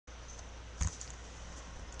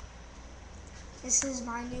This is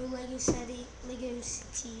my new Lego City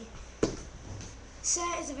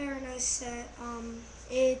set. It's a very nice set.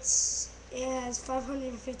 It has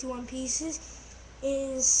 551 pieces. It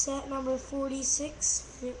is set number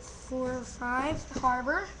 4645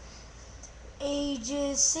 Harbor.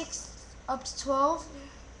 Ages 6 up to 12.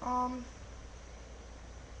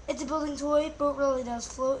 It's a building toy. Boat really does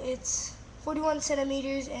float. It's 41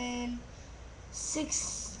 centimeters and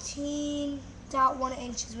 16.1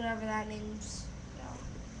 inches, whatever that means.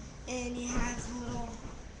 And you have little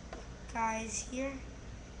guys here.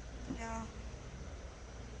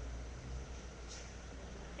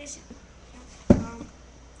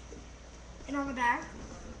 And on the back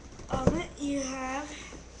of it, you have,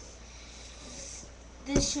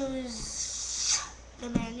 this shows the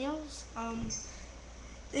manuals.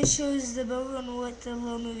 This shows the boat and what the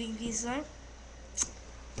little moving pieces are.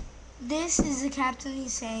 This is the captain.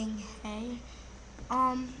 He's saying, hey.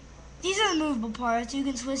 These are the movable parts. You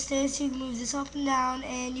can twist this, you can move this up and down,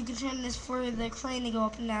 and you can turn this for the crane to go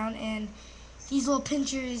up and down. And these little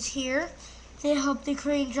pinchers here, they help the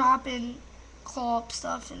crane drop and claw up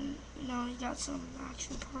stuff. And you got some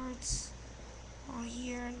action parts all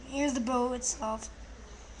here. And here's the boat itself.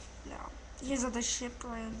 Now, here's how the ship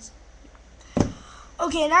runs.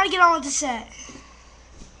 Okay, now to get on with the set.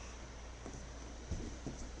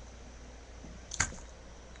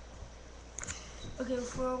 Okay,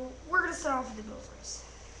 well, we're gonna start off with the boat first.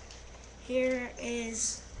 Here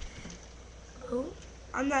is boat.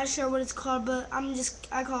 I'm not sure what it's called, but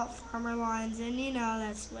I call it farmer lines, and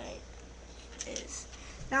that's the way it is.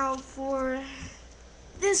 Now for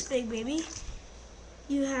this big baby,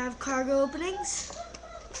 you have cargo openings.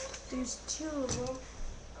 There's 2 of them.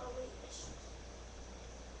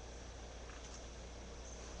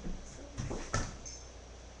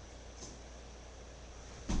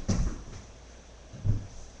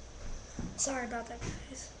 Sorry about that,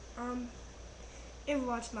 guys. If you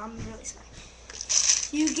watch, Mom, I'm really sorry.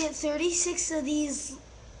 You get 36 of these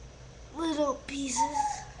little pieces.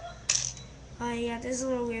 Yeah, there's a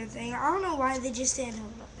little weird thing. I don't know why they just stand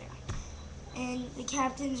up there. And the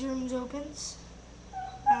captain's room opens.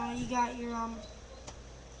 You got your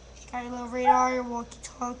little radar, your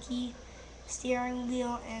walkie-talkie, steering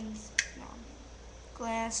wheel, and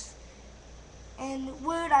glass. And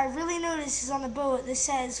what I really noticed is on the boat, this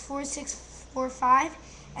says 4645,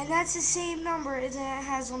 and that's the same number as it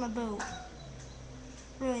has on the boat.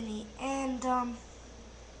 Really neat. And from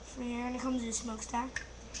here, and it comes with a smokestack.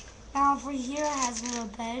 Now for here, it has a little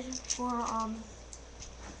bed for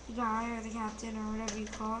the guy or the captain or whatever you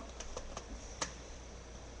call it.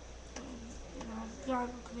 Got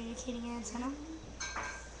a communicating antenna.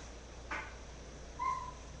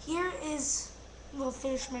 Here is a little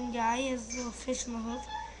fisherman guy. He has a little fish on the hook.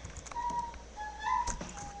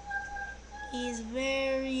 He is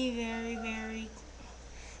very, very, very cool.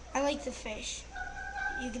 I like the fish.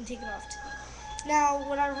 You can take it off too. Now,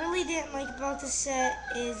 what I really didn't like about the set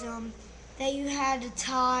is that you had to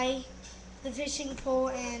tie the fishing pole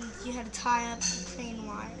and you had to tie up the crane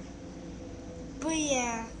wire. But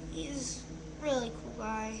yeah, he's a really cool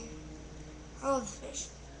guy. I love the fish.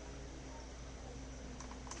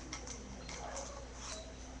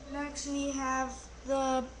 Next we have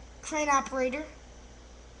the crane operator.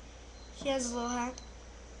 She has a little hat.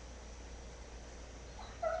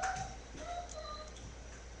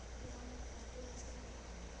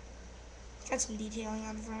 Got some detailing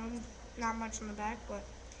on the front. Not much on the back, but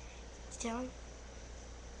detailing.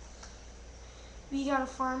 We got a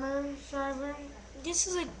farmer driver. This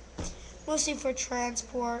is mostly for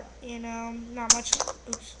transport, not much.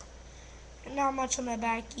 Oops. Not much on the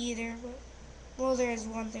back either, but well, there is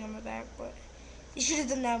one thing on the back, but they should have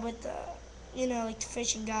done that with the, like the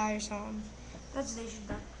fishing guy or something. That's what they should have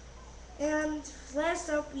done. And last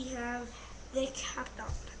up, we have the captain.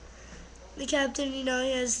 The captain, he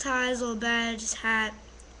has ties, little badge, his hat,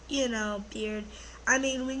 beard. I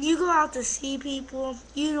mean, when you go out to see people,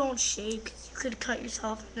 you don't shave because you could cut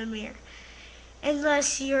yourself in the mirror.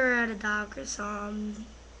 Unless you're at a dock or something,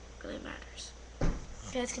 it really matters. You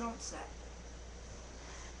guys can all set.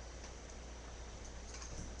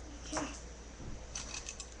 Okay.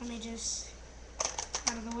 Let me just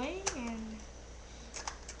out of the way and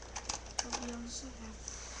I'll be on the set now.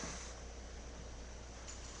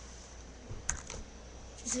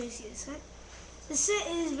 Just so you see the set. The set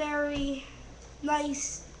is very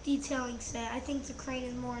nice detailing set. I think the crane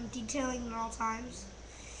is more in detailing than all times.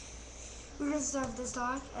 We're going to start with this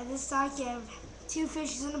dock. At this dock you have 2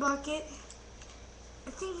 fishes in a bucket. I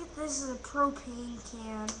think this is a propane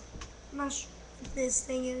can. I'm not sure what this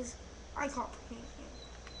thing is. I call it propane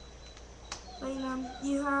can. But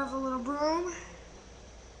you have a little broom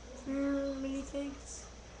for your minifigs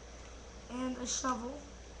and a shovel.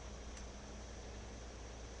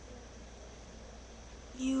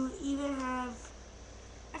 You even have,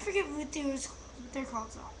 I forget what they're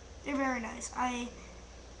called. So they're very nice. I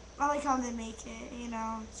like how they make it.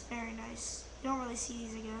 It's very nice. You don't really see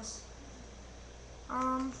these, I guess.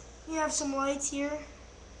 You have some lights here.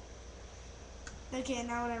 Okay,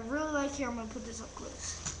 now what I really like here, I'm gonna put this up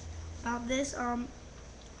close. About this, here,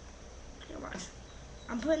 watch.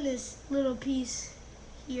 I'm putting this little piece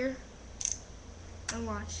here, and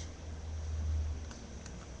watch.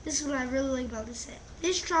 This is what I really like about this set.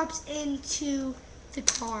 This drops into the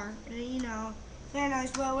car, and very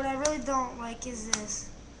nice. But what I really don't like is this.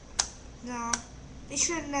 No, they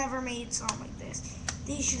should have never made something like this.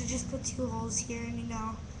 They should have just put 2 holes here, and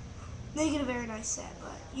make it a very nice set.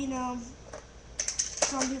 But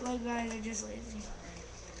some people like that are just lazy.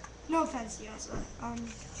 No offense to you, also.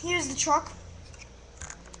 Here's the truck.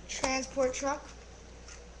 Transport truck.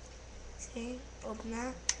 See, open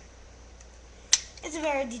that. It's a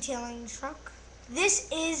very detailing truck. This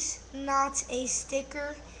is not a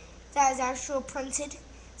sticker. That is actual printed.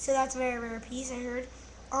 So that's a very rare piece, I heard.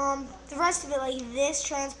 The rest of it, like this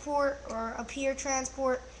transport or up here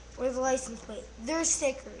transport or the license plate, they're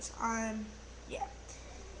stickers. Yeah.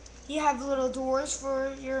 You have little doors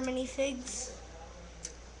for your minifigs.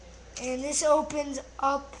 And this opens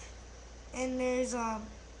up, and there's a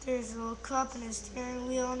little cup and a steering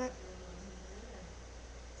wheel on it.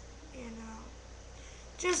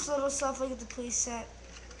 Just little stuff like the police set.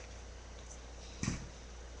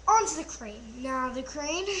 Onto the crane. Now the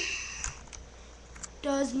crane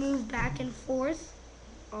does move back and forth,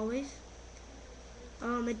 always.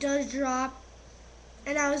 It does drop,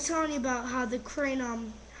 and I was telling you about how the crane,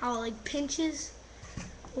 how it like pinches.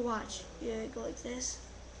 Watch, yeah, go like this,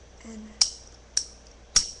 and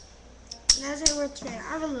as I work today,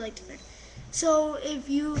 I really like the crane. So if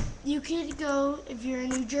you could go, if you're in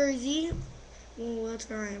New Jersey, well, that's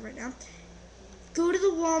where I am right now. Go to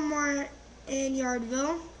the Walmart in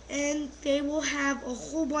Yardville, and they will have a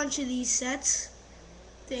whole bunch of these sets.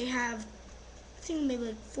 They have, I think maybe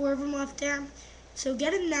like 4 of them left there. So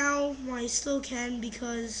get them now while you still can,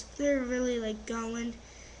 because they're really like going.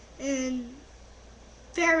 And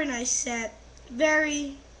very nice set.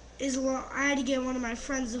 Very is long. I had to get one of my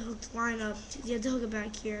friends to hook the line up. You had to hook it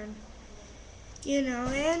back here. And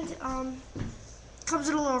comes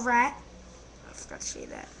with a little rat. I forgot to show you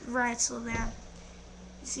that. Rat's still there.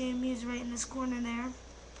 You see him, he's right in this corner there.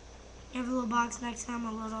 You have a little box next to him,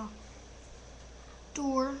 a little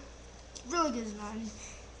door. Really good design.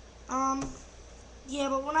 Yeah,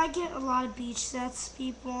 but when I get a lot of beach sets,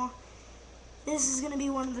 people, this is going to be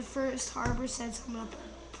one of the first harbor sets I'm going to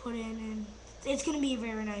put in, and it's going to be a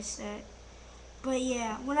very nice set. But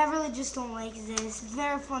yeah, what I really just don't like is this. It's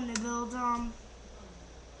very fun to build.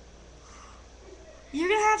 You're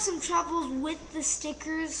going to have some troubles with the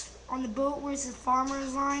stickers on the boat where it says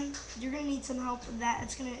Farmer's Line. You're going to need some help with that.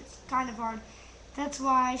 It's kind of hard. That's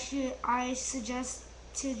why I suggest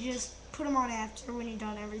to just put them on after when you're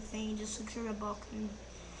done everything. Just look through the book and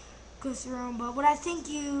go through them. But what I think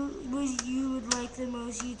you would like the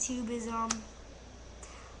most, YouTube, is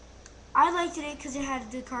I liked it because it had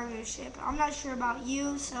the cargo ship. I'm not sure about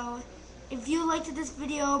you, so if you liked this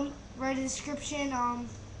video, write a description.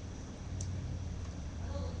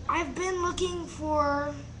 I've been looking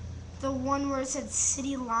for the one where it said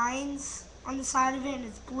City Lines on the side of it, and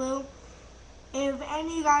it's blue. If any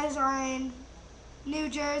of you guys are in New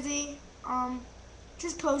Jersey,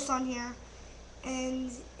 just post on here.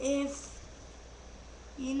 And if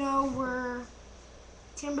you know where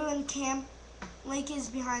Timberland Camp Lake is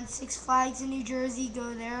behind Six Flags in New Jersey,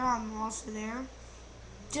 go there. I'm also there.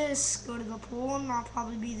 Just go to the pool, and I'll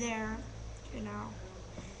probably be there.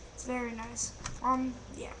 It's very nice.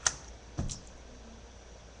 Yeah.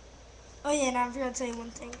 Oh yeah, and I forgot to tell you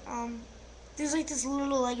one thing. There's like this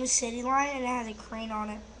little Lego City line, and it has a crane on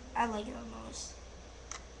it. I like it the most.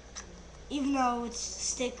 Even though it's a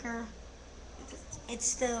sticker, it's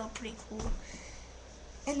still pretty cool.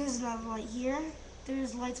 And there's another light here.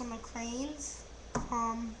 There's lights on the cranes.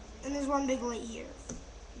 And there's one big light here.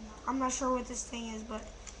 I'm not sure what this thing is, but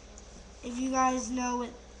if you guys know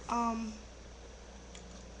what,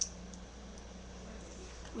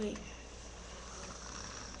 wait.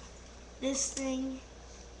 This thing,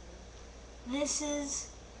 this is,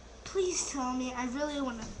 please tell me. I really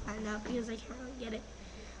want to find out because I can't really get it.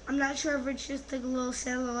 I'm not sure if it's just like a little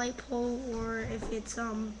satellite pole or if it's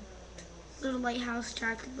little lighthouse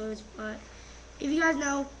tractor boats, but if you guys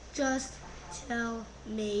know, just tell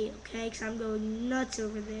me, okay? Because I'm going nuts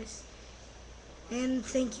over this. And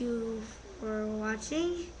thank you for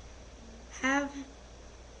watching. Have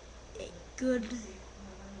a good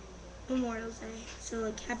Memorial Day. So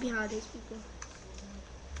like happy holidays, people.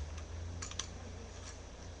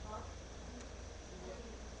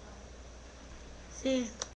 See ya.